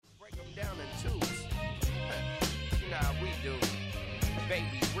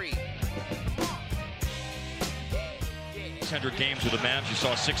600 games with the Mavs. You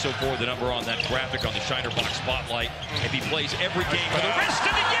saw 604, the number on that graphic on the Shiner Box spotlight. And he plays every game for the rest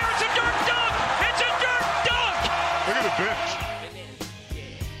of the year. It's a dirt dunk! It's a dirt dunk! Look at the bench.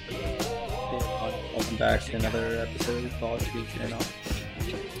 Welcome back to another episode of College Hoops Channel.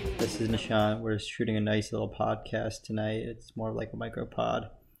 This is Nishant. We're shooting a nice little podcast tonight. It's more like a micro pod.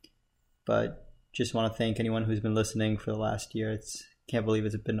 But just want to thank anyone who's been listening for the last year. Can't believe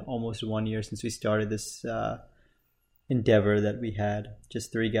it's been almost 1 year since we started this endeavor that we had.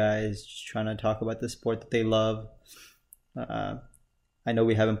 Just three guys just trying to talk about the sport that they love. I know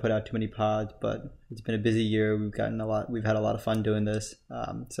we haven't put out too many pods, but it's been a busy year. We've had a lot of fun doing this.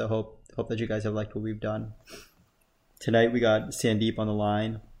 So hope that you guys have liked what we've done. Tonight we got Sandeep on the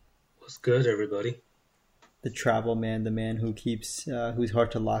line. What's good, everybody? The travel man, the man who who's hard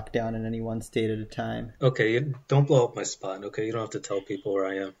to lock down in any one state at a time. Okay, don't blow up my spot. Okay, you don't have to tell people where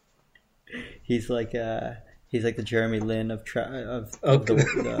I am. He's like the Jeremy Lin of this dirty,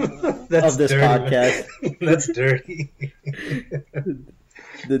 podcast. That's dirty.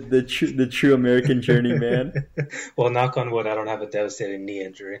 the true American journeyman. Well, knock on wood, I don't have a devastating knee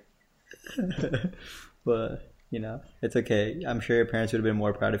injury. But it's okay. I'm sure your parents would have been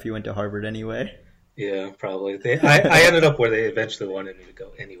more proud if you went to Harvard anyway. Yeah, probably. I ended up where they eventually wanted me to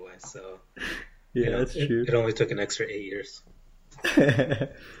go anyway. So yeah, that's true. It only took an extra 8 years.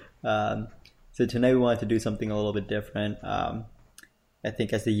 So tonight we wanted to do something a little bit different. I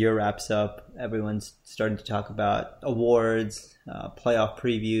think as the year wraps up, everyone's starting to talk about awards, playoff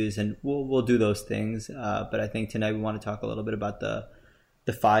previews, and we'll do those things. But I think tonight we want to talk a little bit about the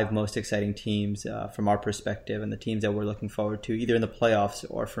five most exciting teams from our perspective, and the teams that we're looking forward to either in the playoffs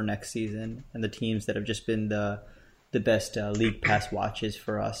or for next season, and the teams that have just been the best league pass watches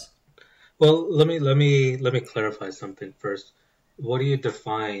for us. Well, let me clarify something first. What do you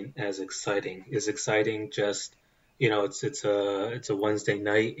define as exciting? Is exciting just, it's a Wednesday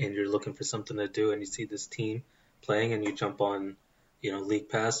night and you're looking for something to do and you see this team playing and you jump on, League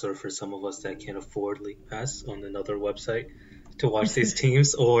Pass, or for some of us that can't afford League Pass, on another website to watch these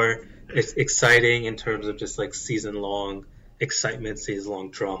teams? Or it's exciting in terms of just like season-long excitement, season-long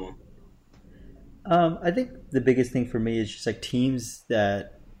drama? I think the biggest thing for me is just like teams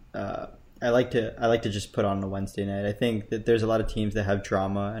that I like to just put on a Wednesday night. I think that there's a lot of teams that have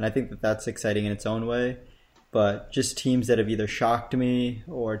drama, and I think that that's exciting in its own way. But just teams that have either shocked me,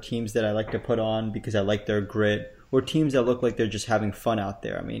 or teams that I like to put on because I like their grit, or teams that look like they're just having fun out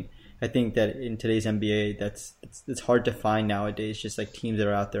there. I mean, I think that in today's NBA, it's hard to find nowadays. Just like teams that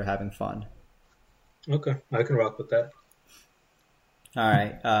are out there having fun. Okay, I can rock with that. All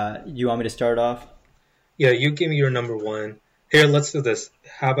right, you want me to start off? Yeah, you give me your number one. Here, let's do this.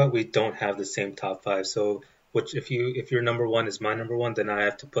 How about we don't have the same top five? So, if your number one is my number one, then I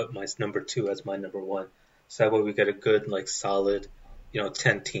have to put my number two as my number one. So that way we get a good, solid,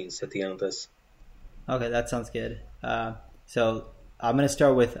 10 teams at the end of this. Okay, that sounds good. So I'm gonna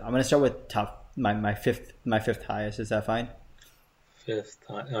start with top my fifth highest. Is that fine?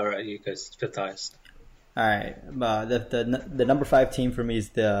 All right, you guys, fifth highest. All right. The number 5 team for me is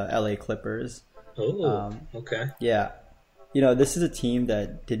the LA Clippers. Oh, okay. Yeah. This is a team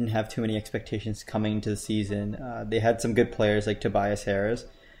that didn't have too many expectations coming into the season. They had some good players like Tobias Harris,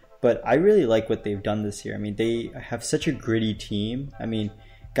 but I really like what they've done this year. I mean, they have such a gritty team. I mean,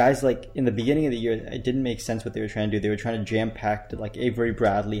 guys like in the beginning of the year, it didn't make sense what they were trying to do. They were trying to jam-pack like Avery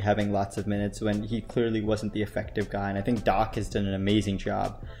Bradley having lots of minutes when he clearly wasn't the effective guy. And I think Doc has done an amazing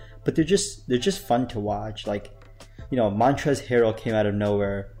job. But they're just fun to watch. Montrezl Harrell came out of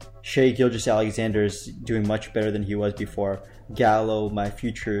nowhere. Shai Gilgeous-Alexander is doing much better than he was before. Gallo, my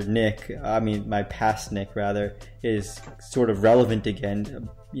past Nick rather, is sort of relevant again,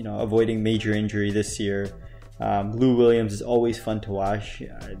 avoiding major injury this year. Lou Williams is always fun to watch.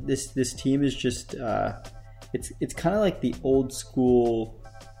 This team is just it's kind of like the old school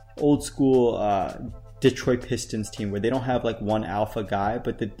Detroit Pistons team, where they don't have like one alpha guy,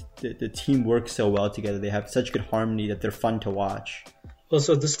 but the team works so well together. They have such good harmony that they're fun to watch. Well,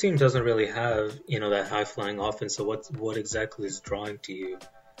 so this team doesn't really have, that high-flying offense. So what exactly is drawing to you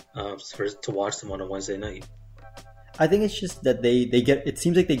to watch them on a Wednesday night? I think it's just that they get. It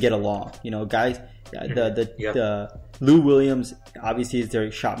seems like they get along. Guys. The Lou Williams obviously is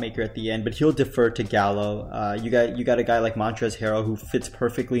their shot maker at the end, but he'll defer to Gallo. You got a guy like Montrezl Harrell who fits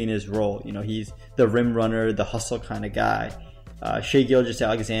perfectly in his role. He's the rim runner, the hustle kind of guy. Shai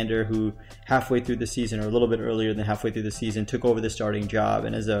Gilgeous-Alexander, who halfway through the season, or a little bit earlier than halfway through the season, took over the starting job,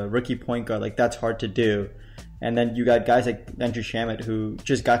 and as a rookie point guard, that's hard to do. And then you got guys like Andrew Shamet, who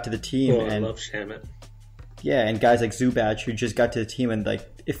just got to the team. I love Shamet. Yeah, and guys like Zubac who just got to the team and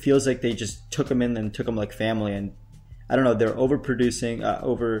like it feels like they just took him in and took him like family. And I don't know, they're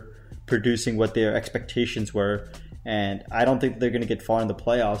overproducing what their expectations were. And I don't think they're going to get far in the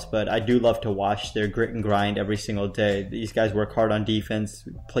playoffs, but I do love to watch their grit and grind every single day. These guys work hard on defense,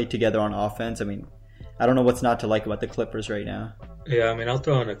 play together on offense. I mean, I don't know what's not to like about the Clippers right now. Yeah, I mean, I'll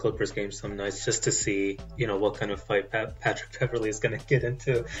throw on a Clippers game some nights just to see, what kind of fight Patrick Beverley is going to get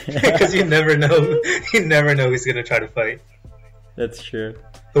into, because you never know. You never know who's going to try to fight. That's true.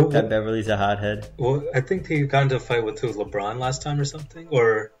 But, Pat Beverly's a hothead. Well, I think he got into a fight with LeBron last time or something,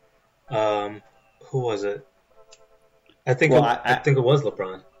 or who was it? I think I think it was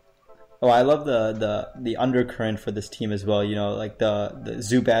LeBron. Oh, I love the undercurrent for this team as well. Like the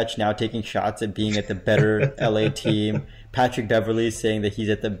Zubac now taking shots at being at the better LA team. Patrick Beverley saying that he's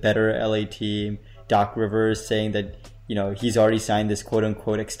at the better LA team. Doc Rivers saying that he's already signed this quote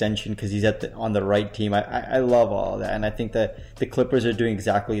unquote extension because he's on the right team. I love all of that, and I think that the Clippers are doing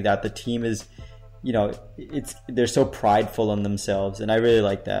exactly that. The team is, they're so prideful in themselves, and I really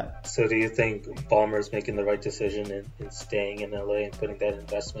like that. So do you think Ballmer's making the right decision in staying in LA and putting that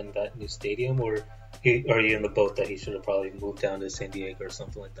investment in that new stadium, or are you in the boat that he should have probably moved down to San Diego or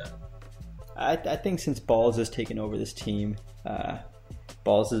something like that? I think since Balls has taken over this team,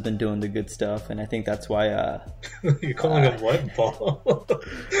 Balls has been doing the good stuff, and I think that's why. You're calling him what, Ball? Well, that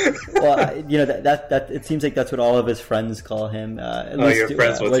it seems like that's what all of his friends call him. You're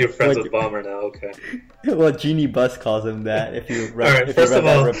friends with Ballmer now. Okay. Well, Jeannie Buss calls him that. If you read, all right, if you read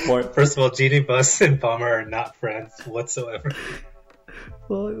that report. First of all, Jeannie Buss and Ballmer are not friends whatsoever.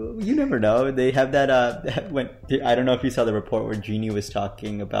 Well, you never know. They have that. I don't know if you saw the report where Jeannie was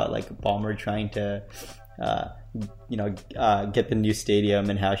talking about like Ballmer trying to. Get the new stadium,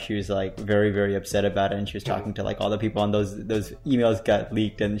 and how she was like very, very upset about it, and she was talking to like all the people on those emails got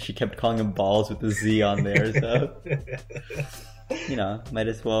leaked, and she kept calling him Balls with the Z on there. So might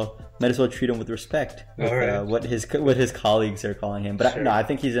as well treat him with respect with what his colleagues are calling him. But sure. I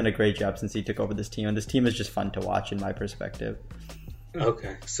think he's done a great job since he took over this team, and this team is just fun to watch in my perspective.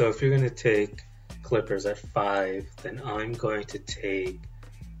 Okay, so if you're going to take Clippers at 5, then I'm going to take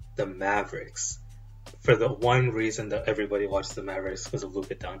the Mavericks. For the one reason that everybody watches the Mavericks, because of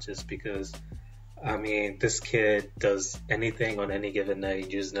Luka Doncic, because, I mean, this kid does anything on any given night.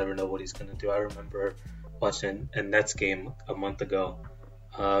 You just never know what he's going to do. I remember watching a Nets game a month ago,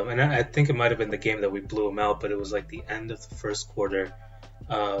 and I think it might have been the game that we blew him out, but it was like the end of the first quarter,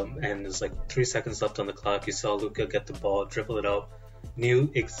 and there's like 3 seconds left on the clock. You saw Luka get the ball, dribble it out, knew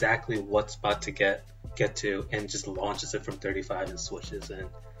exactly what spot to get to, and just launches it from 35 and switches. And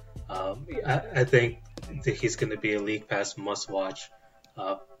I think that he's going to be a League Pass must-watch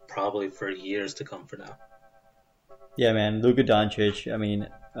probably for years to come for now. Yeah, man, Luka Doncic. I mean,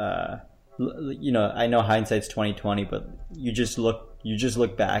 I know hindsight's 20/20, but you just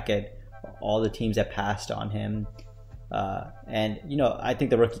look back at all the teams that passed on him, and I think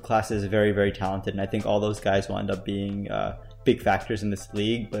the rookie class is very, very talented, and I think all those guys will end up being big factors in this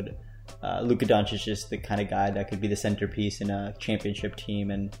league. But Luka Doncic is just the kind of guy that could be the centerpiece in a championship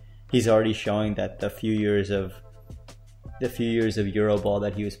team, and he's already showing that the few years of Euroball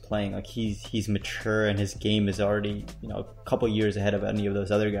that he was playing, like he's mature, and his game is already a couple years ahead of any of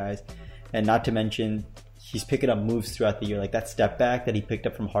those other guys. And not to mention, he's picking up moves throughout the year, like that step back that he picked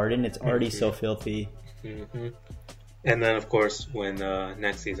up from Harden. It's already so filthy. Mm-hmm. And then of course when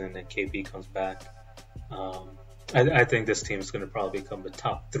next season that KB comes back, I think this team is going to probably become the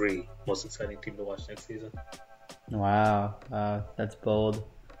top 3 most exciting team to watch next season. Wow, that's bold.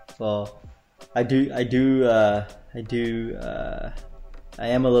 Well, I am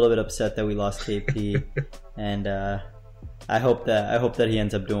a little bit upset that we lost KP, and I hope that he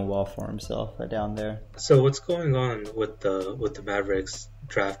ends up doing well for himself down there. So what's going on with the Mavericks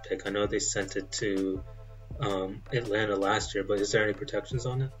draft pick? I know they sent it to Atlanta last year, but is there any protections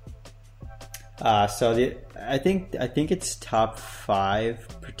on it? I think it's top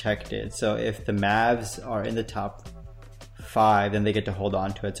 5 protected. So if the Mavs are in the top 5, then they get to hold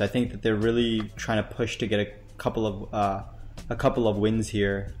on to it. So I think that they're really trying to push to get a couple of wins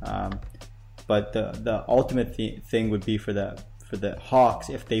here. But the ultimate thing would be for the Hawks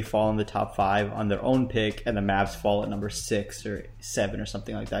if they fall in the top 5 on their own pick, and the Mavs fall at number 6 or 7 or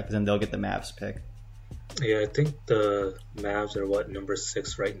something like that, because then they'll get the Mavs pick. Yeah, I think the Mavs are number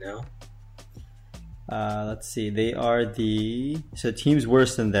 6 right now. Let's see. They are so teams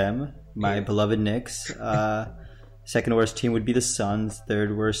worse than them. My beloved Knicks. Second worst team would be the Suns.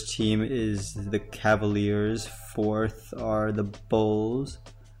 Third worst team is the Cavaliers. Fourth are the Bulls.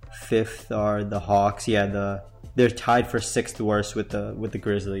 Fifth are the Hawks. Yeah, they're tied for 6th worst with the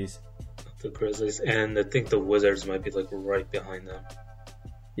Grizzlies. the Grizzlies, and I think the Wizards might be like right behind them.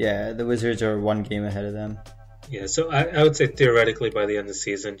 Yeah, the Wizards are 1 game ahead of them. Yeah, so I would say theoretically by the end of the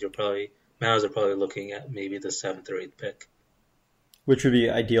season, Mavs are probably looking at maybe the 7th or 8th pick. Which would be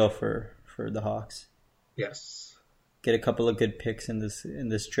ideal for the Hawks. Yes. Get a couple of good picks in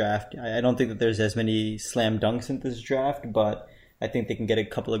this draft. I don't think that there's as many slam dunks in this draft, but I think they can get a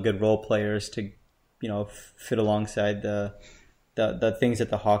couple of good role players to, fit alongside the things that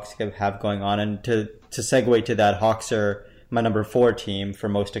the Hawks have going on. And to segue to that, Hawks are my number 4 team for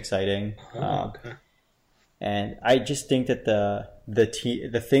most exciting. Okay. And I just think that the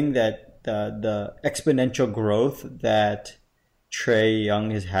exponential growth that Trae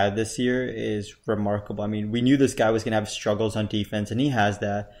Young has had this year is remarkable. I mean, we knew this guy was going to have struggles on defense, and he has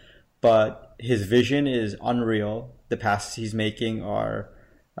that. But his vision is unreal. The passes he's making are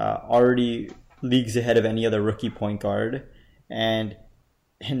already leagues ahead of any other rookie point guard. And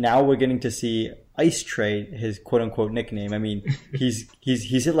now we're getting to see Ice Trae, his quote-unquote nickname. I mean, he's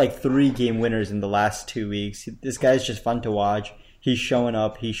hit like 3 game winners in the last 2 weeks. This guy's just fun to watch. He's showing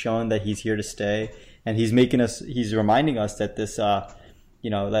up. He's showing that he's here to stay. And he's reminding us that this, that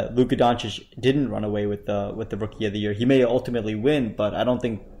Luka Doncic didn't run away with the Rookie of the Year. He may ultimately win, but I don't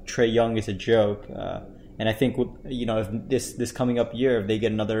think Trae Young is a joke. And I think, if this coming up year, if they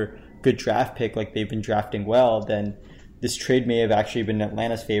get another good draft pick like they've been drafting well, then this trade may have actually been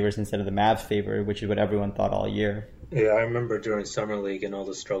Atlanta's favors instead of the Mavs' favor, which is what everyone thought all year. Yeah, I remember during Summer League and all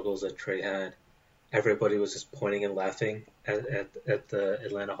the struggles that Trae had, everybody was just pointing and laughing at the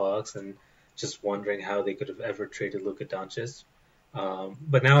Atlanta Hawks and just wondering how they could have ever traded Luka Doncic.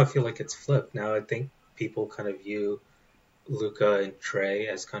 But now I feel like it's flipped. Now I think people kind of view Luka and Trae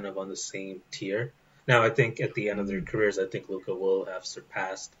as kind of on the same tier. Now I think at the end of their careers, I think Luka will have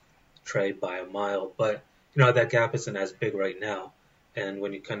surpassed Trae by a mile. But, that gap isn't as big right now. And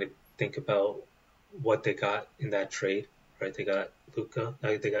when you kind of think about what they got in that trade, right? They got Luka,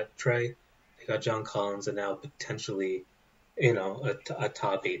 they got Trae, they got John Collins, and now potentially, a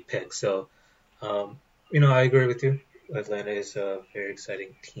top 8 pick. So, I agree with you. Atlanta is a very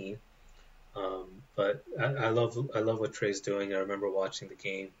exciting team. But I love what Trae's doing. I remember watching the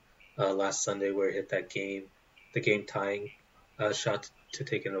game last Sunday where he hit the game tying shot to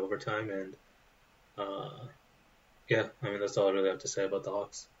take it in overtime. And that's all I really have to say about the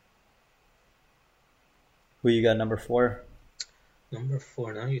Hawks. Who you got number 4? Number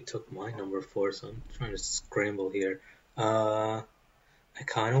 4. Now you took my number 4, so I'm trying to scramble here. I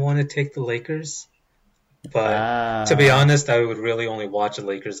kind of want to take the Lakers, but to be honest, I would really only watch a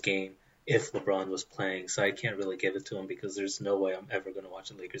Lakers game if LeBron was playing, so I can't really give it to him because there's no way I'm ever going to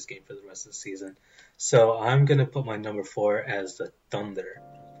watch a Lakers game for the rest of the season. So I'm going to put my number 4 as the Thunder.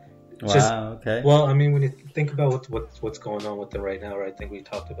 Okay. Well, I mean, when you think about what's going on with them right now, right? I think we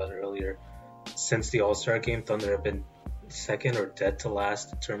talked about it earlier. Since the All-Star game, Thunder have been second or dead to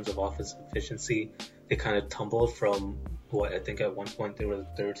last in terms of offensive efficiency. They kind of tumbled from I think at one point they were the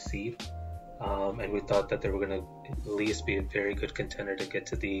 3rd seed, and we thought that they were going to at least be a very good contender to get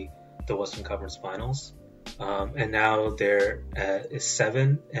to the Western Conference Finals. And now they're at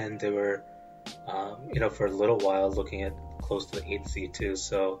 7, and they were, for a little while looking at close to the 8th seed too.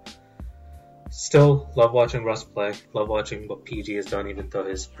 So still love watching Russ play. Love watching what PG has done, even though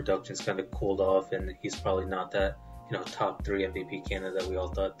his production's kind of cooled off, and he's probably not that top 3 MVP candidate that we all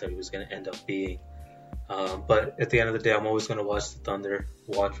thought that he was going to end up being. But at the end of the day, I'm always going to watch the Thunder,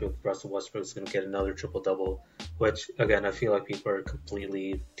 watch with Russell Westbrook is going to get another triple-double, which, again, I feel like people are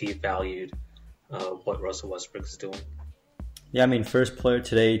completely devalued what Russell Westbrook is doing. Yeah, I mean, first player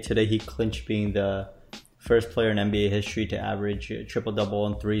today he clinched being the first player in NBA history to average a triple-double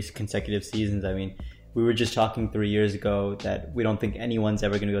in 3 consecutive seasons. I mean, we were just talking 3 years ago that we don't think anyone's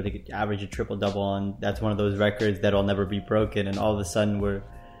ever going to be able to average a triple-double, and that's one of those records that'll never be broken, and all of a sudden we're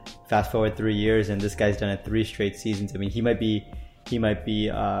fast forward 3 years and this guy's done it 3 straight seasons. I mean, he might be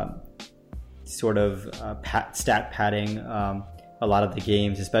sort of stat padding a lot of the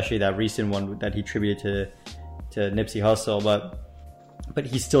games, especially that recent one that he attributed to Nipsey Hussle, but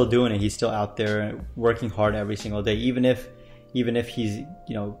he's still doing it. He's still out there working hard every single day, even if he's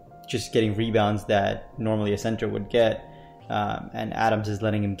just getting rebounds that normally a center would get, and Adams is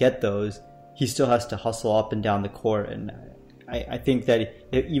letting him get those. He still has to hustle up and down the court, and I think that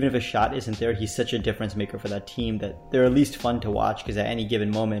even if a shot isn't there, he's such a difference maker for that team that they're at least fun to watch, because at any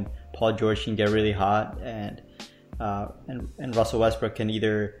given moment, Paul George can get really hot, and Russell Westbrook can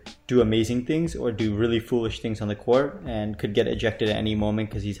either do amazing things or do really foolish things on the court, and could get ejected at any moment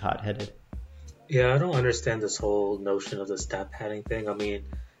because he's hot-headed. Yeah, I don't understand this whole notion of the stat padding thing. I mean,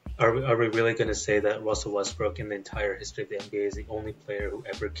 are we really going to say that Russell Westbrook in the entire history of the NBA is the only player who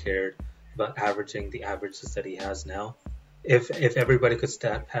ever cared about averaging the averages that he has now. If everybody could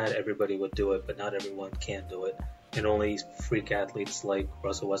stat pad, everybody would do it, but not everyone can do it. And only freak athletes like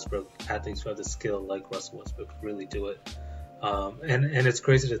Russell Westbrook, athletes who have the skill like Russell Westbrook, really do it. And it's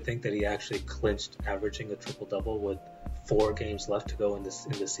crazy to think that he actually clinched averaging a triple-double with 4 games left to go in this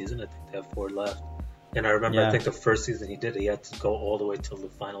season. I think they have 4 left. And I remember, I think the first season he had to go all the way till the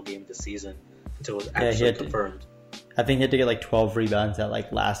final game of the season until it was actually confirmed. I think he had to get like 12 rebounds that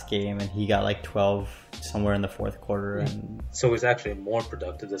like last game, and he got like 12 somewhere in the fourth quarter. And so he's actually more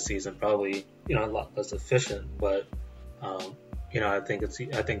productive this season, probably a lot less efficient, but I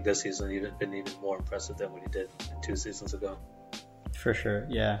think this season been even more impressive than what he did 2 seasons ago. For sure,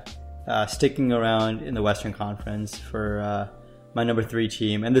 yeah. Sticking around in the Western Conference for my number 3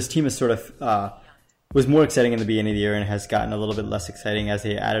 team, and this team is sort of was more exciting in the beginning of the year and has gotten a little bit less exciting as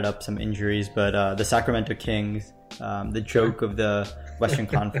they added up some injuries. But the Sacramento Kings, the joke of the Western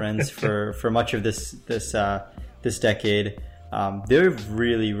Conference for much of this decade, they're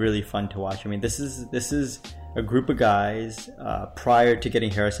really, really fun to watch. I mean, this is a group of guys prior to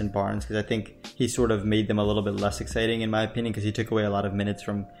getting Harrison Barnes, because I think he sort of made them a little bit less exciting in my opinion, because he took away a lot of minutes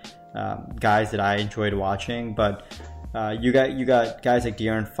from guys that I enjoyed watching. But you got guys like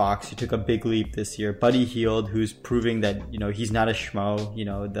De'Aaron Fox, who took a big leap this year. Buddy Hield, who's proving that he's not a schmo.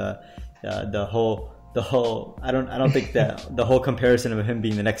 The whole I don't think that the whole comparison of him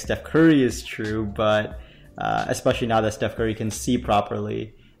being the next Steph Curry is true, but especially now that Steph Curry can see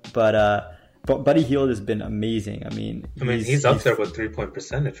properly. But Buddy Hield has been amazing. I mean, he's up there with 3-point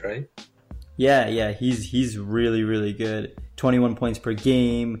percentage, right? Yeah, he's really, really good. 21 points per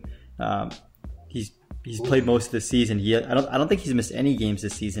game. He's played most of the season. I don't think he's missed any games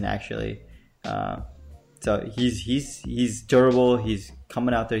this season, actually. So he's durable. He's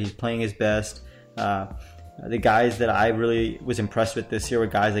coming out there. He's playing his best. The guys that I really was impressed with this year were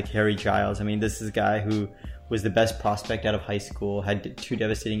guys like Harry Giles. I mean, this is a guy who was the best prospect out of high school, had 2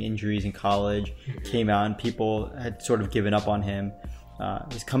 devastating injuries in college, came out and people had sort of given up on him.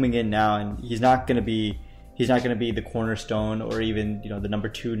 He's coming in now, and he's not going to be the cornerstone or even the number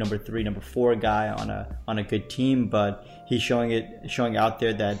 2, number 3, number 4 guy on a good team, but he's showing out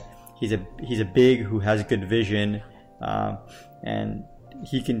there that he's a big who has good vision, and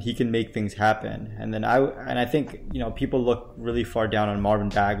he can make things happen. And then I think people look really far down on Marvin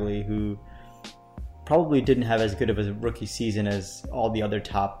Bagley, who probably didn't have as good of a rookie season as all the other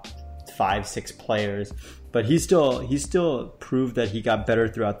top 5-6 players, but he still proved that he got better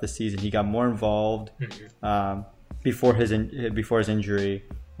throughout the season. He got more involved before his injury,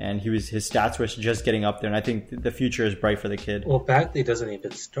 and his stats were just getting up there. And I think the future is bright for the kid. Well, Bagley doesn't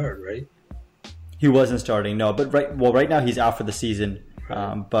even start, right? He wasn't starting, no. But right now he's out for the season.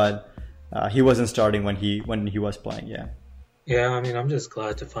 Right. But he wasn't starting when he was playing. Yeah. Yeah, I mean, I'm just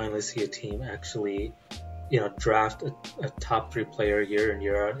glad to finally see a team actually, draft a top 3 player year in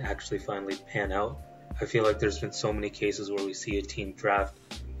year out and actually finally pan out. I feel like there's been so many cases where we see a team draft,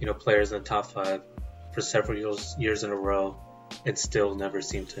 players in the top 5 for several years in a row and still never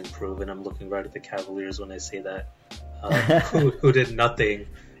seem to improve. And I'm looking right at the Cavaliers when I say that, who did nothing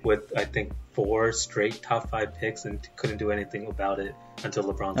with, I think, 4 straight top 5 picks and couldn't do anything about it until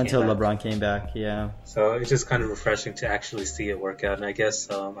LeBron came back. Yeah. So it's just kind of refreshing to actually see it work out. And I guess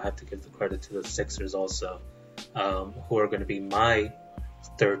I have to give the credit to the Sixers also, who are going to be my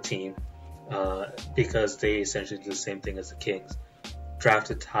 3rd team, because they essentially do the same thing as the Kings.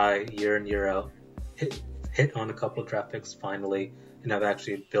 Drafted high year in, year out, hit on a couple of draft picks finally, and I've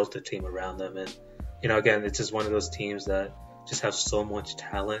actually built a team around them. And, again, it's just one of those teams that just have so much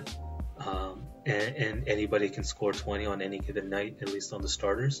talent, and anybody can score 20 on any given night, at least on the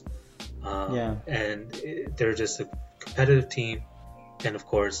starters. And they're just a competitive team. And, of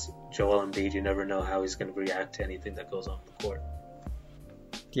course, Joel Embiid, you never know how he's going to react to anything that goes on the court.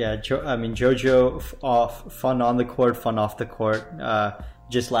 Yeah, JoJo, fun on the court, fun off the court.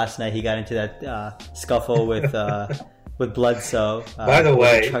 Just last night he got into that scuffle with Bledsoe. By the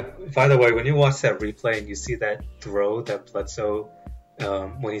way, when you watch that replay and you see that throw that Bledsoe,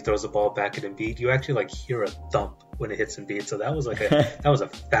 when he throws the ball back at Embiid, you actually hear a thump when it hits Embiid. So that was a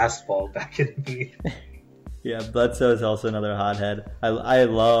fastball back at Embiid. Yeah, Bledsoe is also another hothead. I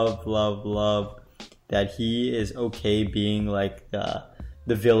love that he is okay being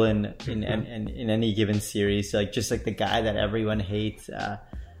the villain in any given series, just the guy that everyone hates.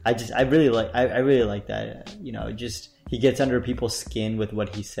 I really like that. Just he gets under people's skin with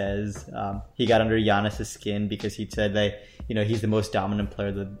what he says. He got under Giannis's skin because he said that he's the most dominant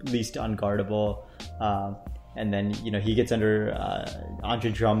player, the least unguardable. and then he gets under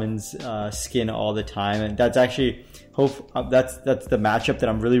Andre Drummond's skin all the time, and that's actually that's the matchup that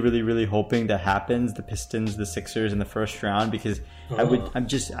I'm really hoping that happens: the Pistons, the Sixers in the first round, because I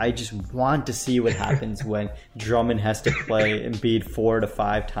just want to see what happens when Drummond has to play Embiid 4 to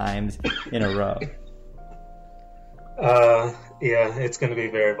 5 times in a row. Yeah, it's going to be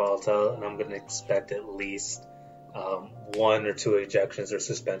very volatile, and I'm going to expect at least 1 or 2 ejections or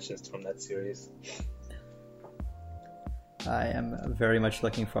suspensions from that series. I am very much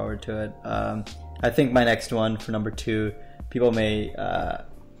looking forward to it. I think my next one for number 2, people may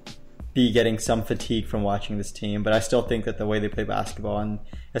be getting some fatigue from watching this team, but I still think that the way they play basketball, and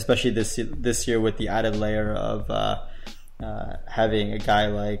especially this year with the added layer of having a guy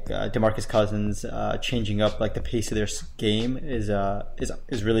like DeMarcus Cousins changing up like the pace of their game is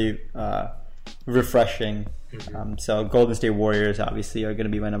really refreshing. Mm-hmm. So Golden State Warriors obviously are going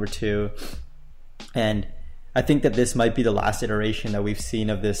to be my number 2, and I think that this might be the last iteration that we've seen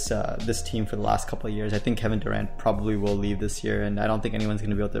of this team for the last couple of years. I think Kevin Durant probably will leave this year, and I don't think anyone's going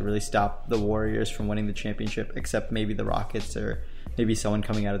to be able to really stop the Warriors from winning the championship, except maybe the Rockets or maybe someone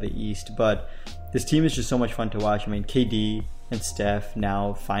coming out of the East. But this team is just so much fun to watch. I mean, KD and Steph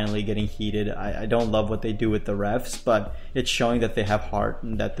now finally getting heated. I don't love what they do with the refs, but it's showing that they have heart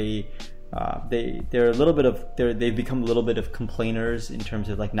and that they've become a little bit of complainers in terms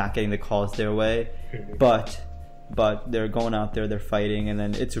of like not getting the calls their way, but they're going out there, they're fighting, and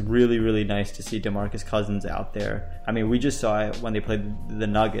then it's really nice to see DeMarcus Cousins out there. I mean, we just saw it when they played the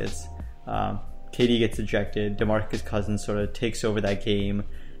Nuggets. KD gets ejected, DeMarcus Cousins sort of takes over that game,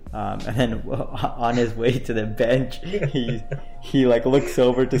 and then on his way to the bench, he like looks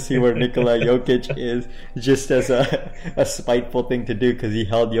over to see where Nikola Jokic is, just as a spiteful thing to do, because he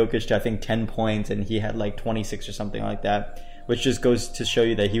held Jokic to I think 10 points and he had like 26 or something like that, which just goes to show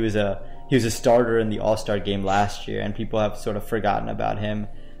you that he was a starter in the All-Star game last year, and people have sort of forgotten about him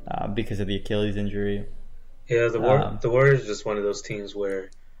because of the Achilles injury. Yeah, the Warriors are just one of those teams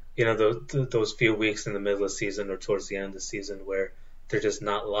where, those few weeks in the middle of the season or towards the end of the season where they're just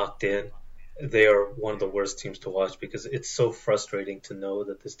not locked in. They are one of the worst teams to watch, because it's so frustrating to know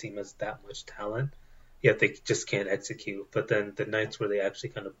that this team has that much talent, yet they just can't execute. But then the nights where they actually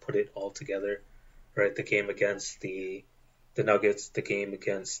kind of put it all together, right? The game against the Nuggets, the game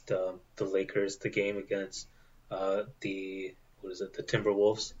against the Lakers, the game against the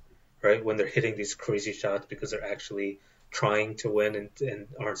Timberwolves, right? When they're hitting these crazy shots because they're actually trying to win and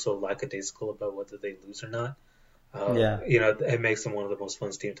aren't so lackadaisical about whether they lose or not. It makes them one of the most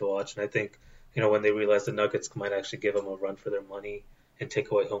fun teams to watch. And I think, when they realize the Nuggets might actually give them a run for their money and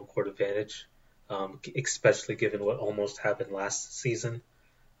take away home court advantage, especially given what almost happened last season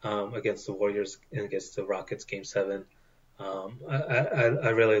against the Warriors and against the Rockets Game 7. I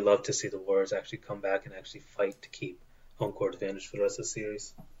really love to see the Warriors actually come back and actually fight to keep home court advantage for the rest of the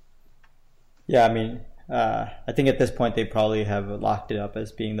series. Yeah, I mean, I think at this point they probably have locked it up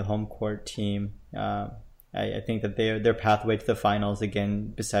as being the home court team. I think that their pathway to the finals,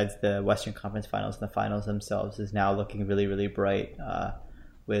 again, besides the Western Conference Finals and the finals themselves, is now looking really bright,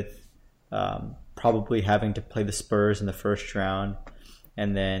 with probably having to play the Spurs in the first round,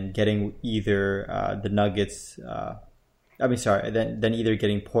 and then getting either the Nuggets. Then either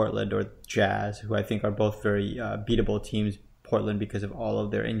getting Portland or Jazz, who I think are both very beatable teams. Portland because of all of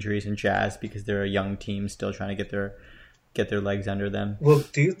their injuries, and Jazz because they're a young team still trying to get their legs under them. Well,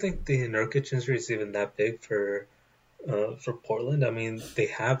 do you think the Nurkic injury is even that big for Portland? I mean, they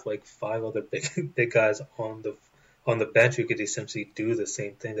have like 5 other big guys on the bench who could essentially do the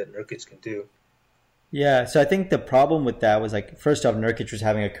same thing that Nurkic can do. Yeah, so I think the problem with that was, like, first off, Nurkic was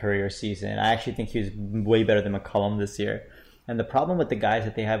having a career season. I actually think he was way better than McCollum this year. And the problem with the guys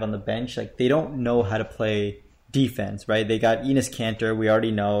that they have on the bench, like, they don't know how to play defense, right? They got Enes Kanter. We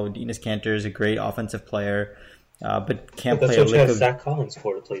already know Enes Kanter is a great offensive player, but can't play a lick of... That's what you have Zach Collins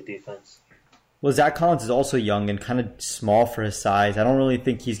for, to play defense. Well, Zach Collins is also young and kind of small for his size. I don't really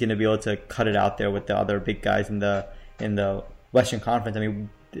think he's going to be able to cut it out there with the other big guys in the Western Conference. I mean,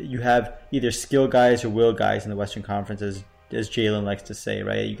 you have either skill guys or will guys in the Western Conference, as Jalen likes to say,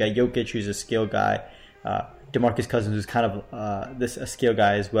 right? You got Jokic, who's a skill guy, DeMarcus Cousins, who's kind of a skill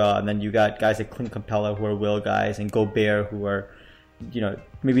guy as well, and then you got guys like Clint Capella, who are will guys, and Gobert, who are,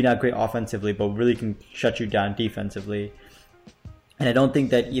 maybe not great offensively, but really can shut you down defensively. And I don't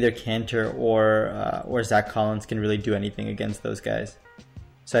think that either Kanter or Zach Collins can really do anything against those guys.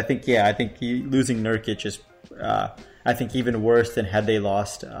 So I think losing Nurkic is, I think, even worse than had they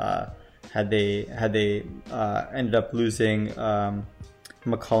lost, had they ended up losing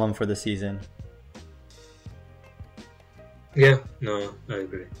McCollum for the season. Yeah, no, I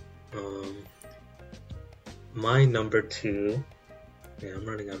agree. My number 2. Yeah, I'm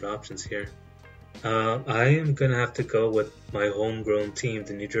running out of options here. I am gonna have to go with my homegrown team,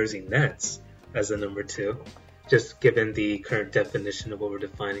 the New Jersey Nets, as the number 2. Just given the current definition of what we're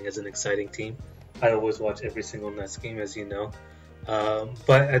defining as an exciting team. I always watch every single Nets game, as you know.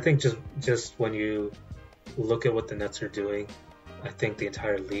 But I think just when you look at what the Nets are doing, I think the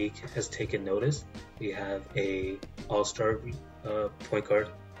entire league has taken notice. We have a all-star point guard.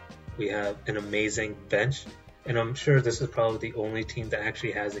 We have an amazing bench. And I'm sure this is probably the only team that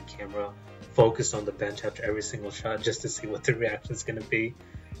actually has a camera focused on the bench after every single shot just to see what the reaction is going to be.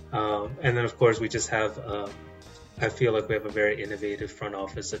 And then, of course, we just have, I feel like we have a very innovative front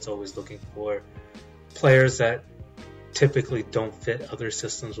office that's always looking for players that typically don't fit other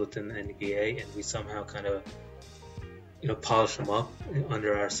systems within the NBA, and we somehow kind of, polish them up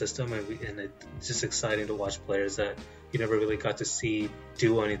under our system. And it's just exciting to watch players that you never really got to see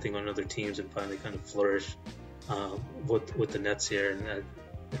do anything on other teams and finally kind of flourish with the Nets here. And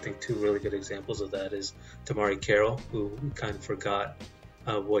I think 2 really good examples of that is Damari Carroll, who we kind of forgot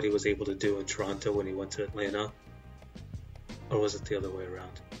what he was able to do in Toronto when he went to Atlanta. Or was it the other way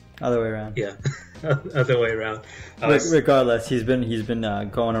around? Other way around. Yeah, other way around. Regardless, he's been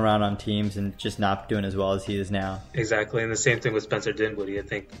going around on teams and just not doing as well as he is now. Exactly, and the same thing with Spencer Dinwiddie. I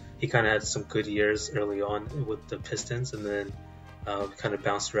think he kind of had some good years early on with the Pistons, and then kind of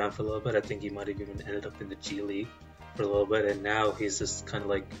bounced around for a little bit. I think he might have even ended up in the G League for a little bit, and now he's this kind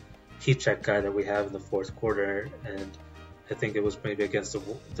of like heat check guy that we have in the fourth quarter. And I think it was maybe against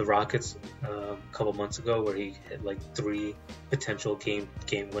the Rockets a couple months ago where he hit like 3 potential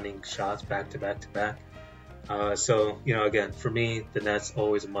game-winning shots back to back. So, again, for me, the Nets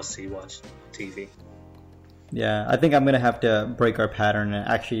always a must-see watch on TV. Yeah, I think I'm going to have to break our pattern. And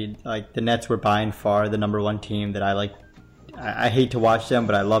actually, like, the Nets were by far the number 1 team that I like. I hate to watch them,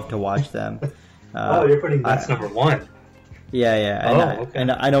 but I love to watch them. You're putting Nets number 1. Yeah. Okay.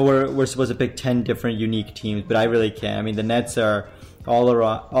 And I know we're supposed to pick 10 different unique teams, but I really can't. I mean, the Nets are all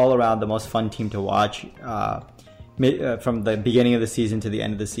around the most fun team to watch from the beginning of the season to the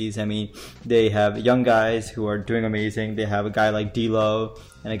end of the season. I mean, they have young guys who are doing amazing. They have a guy like D'Lo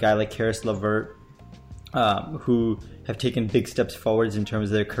and a guy like Karis LeVert who have taken big steps forwards in terms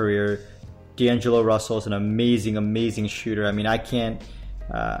of their career. D'Angelo Russell is an amazing shooter. I mean, I can't.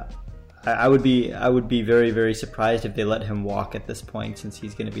 I would be very, very surprised if they let him walk at this point, since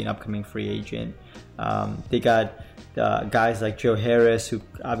he's going to be an upcoming free agent. They got guys like Joe Harris, who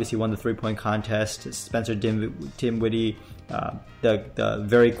obviously won the 3-point contest, Spencer Dinwiddie, the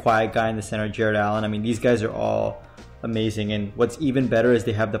very quiet guy in the center, Jared Allen. I mean, these guys are all amazing, and what's even better is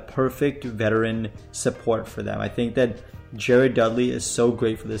they have the perfect veteran support for them. I think that Jared Dudley is so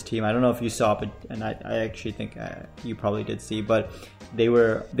great for this team. I don't know if you saw, and I actually think you probably did see, but they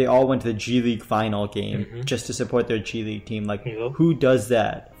all went to the G League final game just to support their G League team. Like, who does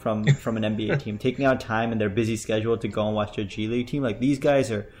that from an NBA team? Taking out time in their busy schedule to go and watch their G League team. Like, these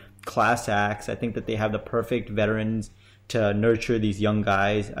guys are class acts. I think that they have the perfect veterans to nurture these young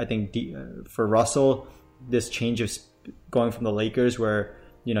guys. I think for Russell, this change of going from the Lakers, where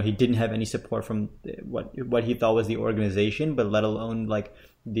he didn't have any support from what he thought was the organization, but let alone like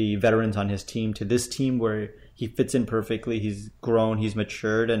the veterans on his team, to this team where he fits in perfectly. He's grown, he's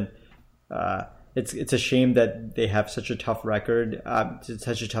matured, and it's a shame that they have such a tough record,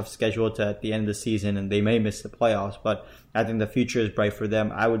 such a tough schedule at the end of the season, and they may miss the playoffs. But I think the future is bright for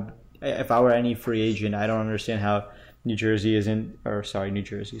them. If I were any free agent, I don't understand how Brooklyn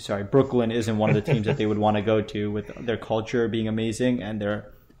isn't one of the teams that they would want to go to, with their culture being amazing and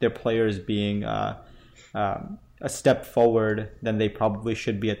their players being a step forward than they probably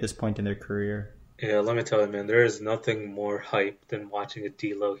should be at this point in their career. Yeah, let me tell you, man, there is nothing more hype than watching a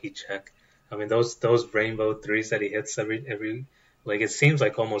D'Lo heat check. I mean, those rainbow threes that he hits every like, it seems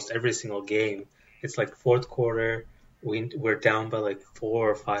like almost every single game. It's like fourth quarter, we're down by like 4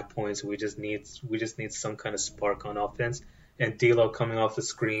 or 5 points. We just need some kind of spark on offense. And D'Lo coming off the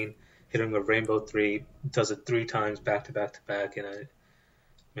screen, hitting a rainbow 3, does it 3 times back to back to back, and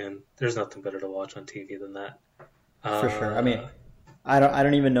man, there's nothing better to watch on TV than that. For sure. I mean, I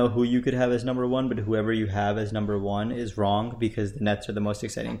don't even know who you could have as number 1, but whoever you have as number 1 is wrong, because the Nets are the most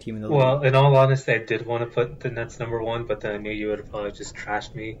exciting team in the league. Well, in all honesty, I did want to put the Nets number 1, but then I knew you would have probably just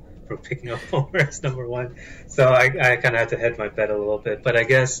trashed me for picking up Homer as number 1. So I kind of had to hedge my bet a little bit. But I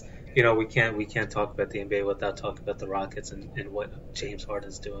guess, we can't talk about the NBA without talking about the Rockets and what James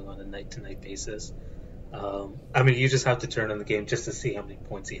Harden's doing on a night-to-night basis. I mean, you just have to turn on the game just to see how many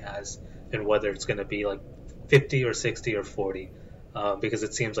points he has and whether it's going to be like 50 or 60 or 40. Because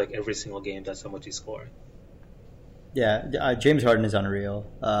it seems like every single game that's how much he's scoring. Yeah, James Harden is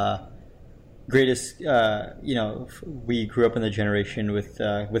unreal. greatest. We grew up in the generation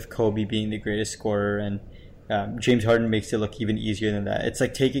with Kobe being the greatest scorer, and James Harden makes it look even easier than that. It's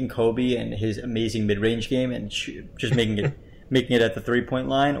like taking Kobe and his amazing mid-range game and just making it at the 3-point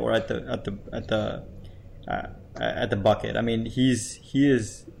line or at the bucket. I mean, he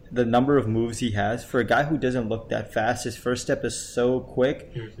is the number of moves he has for a guy who doesn't look that fast. His first step is so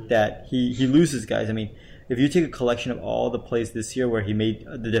quick that he loses guys. I mean, if you take a collection of all the plays this year where he made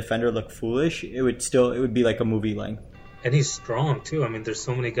the defender look foolish, it would be like a movie length. And he's strong too. I mean, there's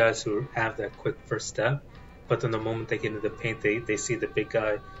so many guys who have that quick first step, but then the moment they get into the paint, they see the big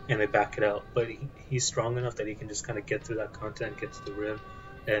guy and they back it out. But he's strong enough that he can just kind of get through that content, get to the rim,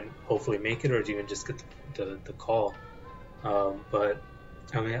 and hopefully make it, or even just get the call. But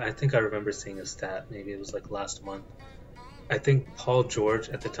I mean, I think I remember seeing a stat. Maybe it was like last month. I think Paul George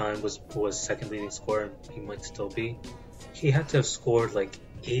at the time was second leading scorer, and he might still be. He had to have scored like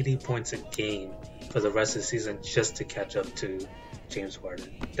 80 points a game for the rest of the season just to catch up to James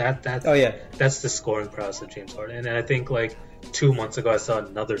Harden. That's the scoring prowess of James Harden. And I think like 2 months ago I saw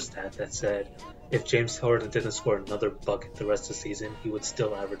another stat that said if James Harden didn't score another bucket the rest of the season, he would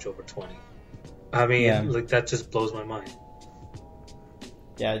still average over 20. I mean, like that just blows my mind.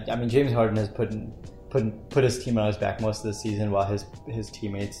 Yeah, I mean, James Harden has put his team on his back most of the season while his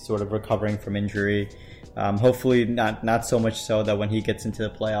teammates sort of recovering from injury. Hopefully not so much so that when he gets into the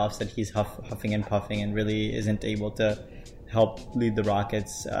playoffs that he's huffing and puffing and really isn't able to help lead the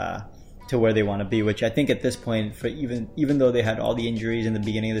Rockets to where they want to be, which I think at this point, for even though they had all the injuries in the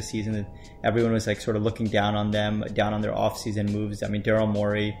beginning of the season, everyone was like sort of looking down on their off-season moves. I mean, Daryl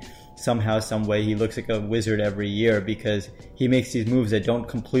Morey, somehow, some way, he looks like a wizard every year because he makes these moves that don't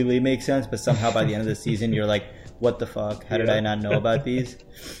completely make sense, but somehow by the end of the season, you're like, what the fuck? How did I not know about these?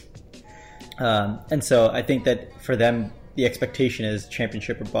 And so I think that for them, the expectation is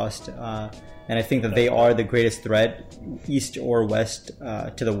championship or bust. And I think that they are the greatest threat, east or west,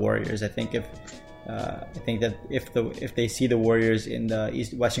 to the Warriors. I think that if they see the Warriors in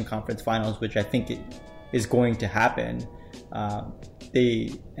the Western Conference Finals, which I think is going to happen,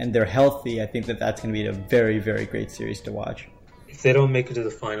 they're healthy, I think that's going to be a very, very great series to watch. If they don't make it to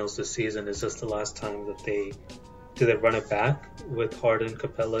the finals this season, is this the last time that they run it back with Harden,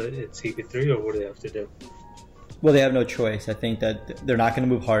 Capella at CP3, or what do they have to do? Well, they have no choice. I think that they're not going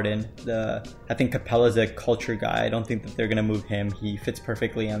to move Harden. I think Capella's a culture guy. I don't think that they're going to move him. He fits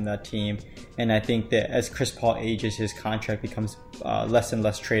perfectly on that team. And I think that as Chris Paul ages, his contract becomes less and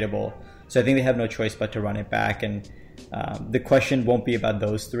less tradable. So I think they have no choice but to run it back. And the question won't be about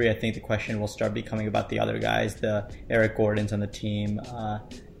those three. I think the question will start becoming about the other guys, the Eric Gordons on the team,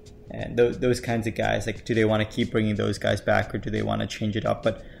 and those kinds of guys. Like, do they want to keep bringing those guys back, or do they want to change it up?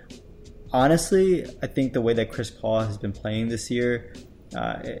 But honestly, I think the way that Chris Paul has been playing this year,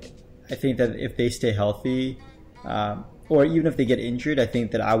 I think that if they stay healthy, or even if they get injured, I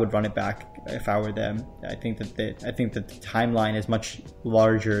think that I would run it back if I were them. I think that the timeline is much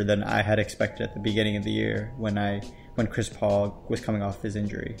larger than I had expected at the beginning of the year when Chris Paul was coming off his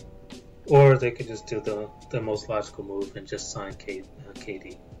injury. Or they could just do the most logical move and just sign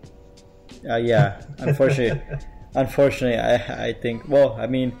KD. Yeah, unfortunately, I think. Well, I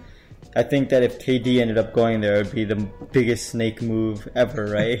mean, I think that if KD ended up going there, it would be the biggest snake move ever,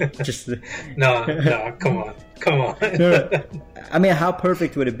 right? Just no, come on. No. I mean, how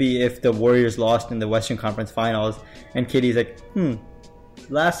perfect would it be if the Warriors lost in the Western Conference Finals and KD's like,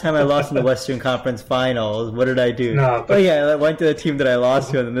 last time I lost in the Western Conference Finals, what did I do? No, but, I went to the team that I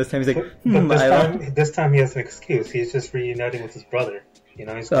lost to, and then this time he's like, this time he has an excuse. He's just reuniting with his brother. You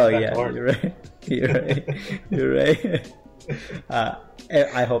know, he's going back to Harden. You're right.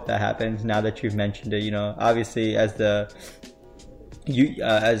 I hope that happens. Now that you've mentioned it, you know, obviously as the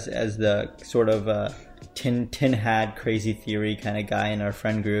sort of tin hat crazy theory kind of guy in our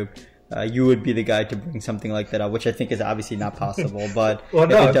friend group, you would be the guy to bring something like that up, which I think is obviously not possible. But well,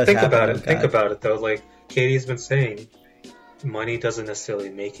 no, it does think happen, about it. Think about it though. Like Katie's been saying, money doesn't necessarily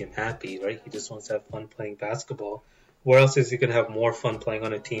make him happy, right? He just wants to have fun playing basketball. Where else is he going to have more fun playing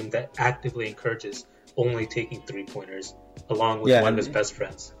on a team that actively encourages only taking 3-pointers along with one of his best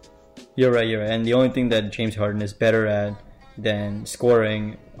friends? You're right. And the only thing that James Harden is better at than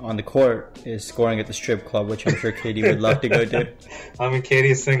scoring on the court is scoring at the strip club, which I'm sure Katie would love to go to. I mean,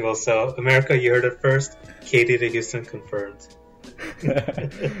 Katie is single, so America, you heard it first. Katie to Houston confirmed.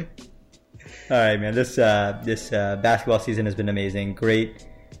 All right, man. This basketball season has been amazing. Great.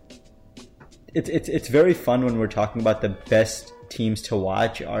 It's very fun when we're talking about the best teams to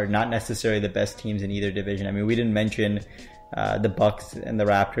watch are not necessarily the best teams in either division. I mean, we didn't mention the Bucks and the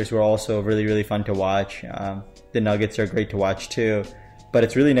Raptors, who are also really, really fun to watch. The Nuggets are great to watch too. But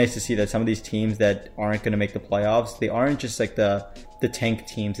it's really nice to see that some of these teams that aren't going to make the playoffs, they aren't just like the tank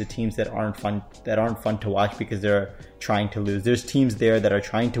teams, the teams that aren't fun to watch because they're trying to lose. There's teams there that are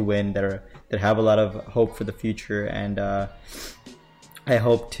trying to win, that have a lot of hope for the future, and I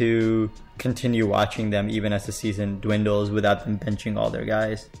hope to continue watching them even as the season dwindles without them benching all their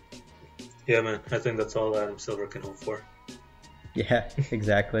guys. Yeah, man. I think that's all Adam Silver can hope for. Yeah,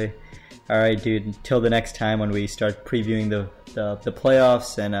 exactly. All right, dude. Until the next time when we start previewing the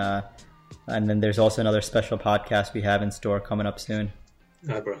playoffs, and then there's also another special podcast we have in store coming up soon.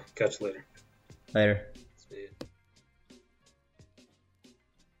 All right, bro. Catch you later. Later. See you.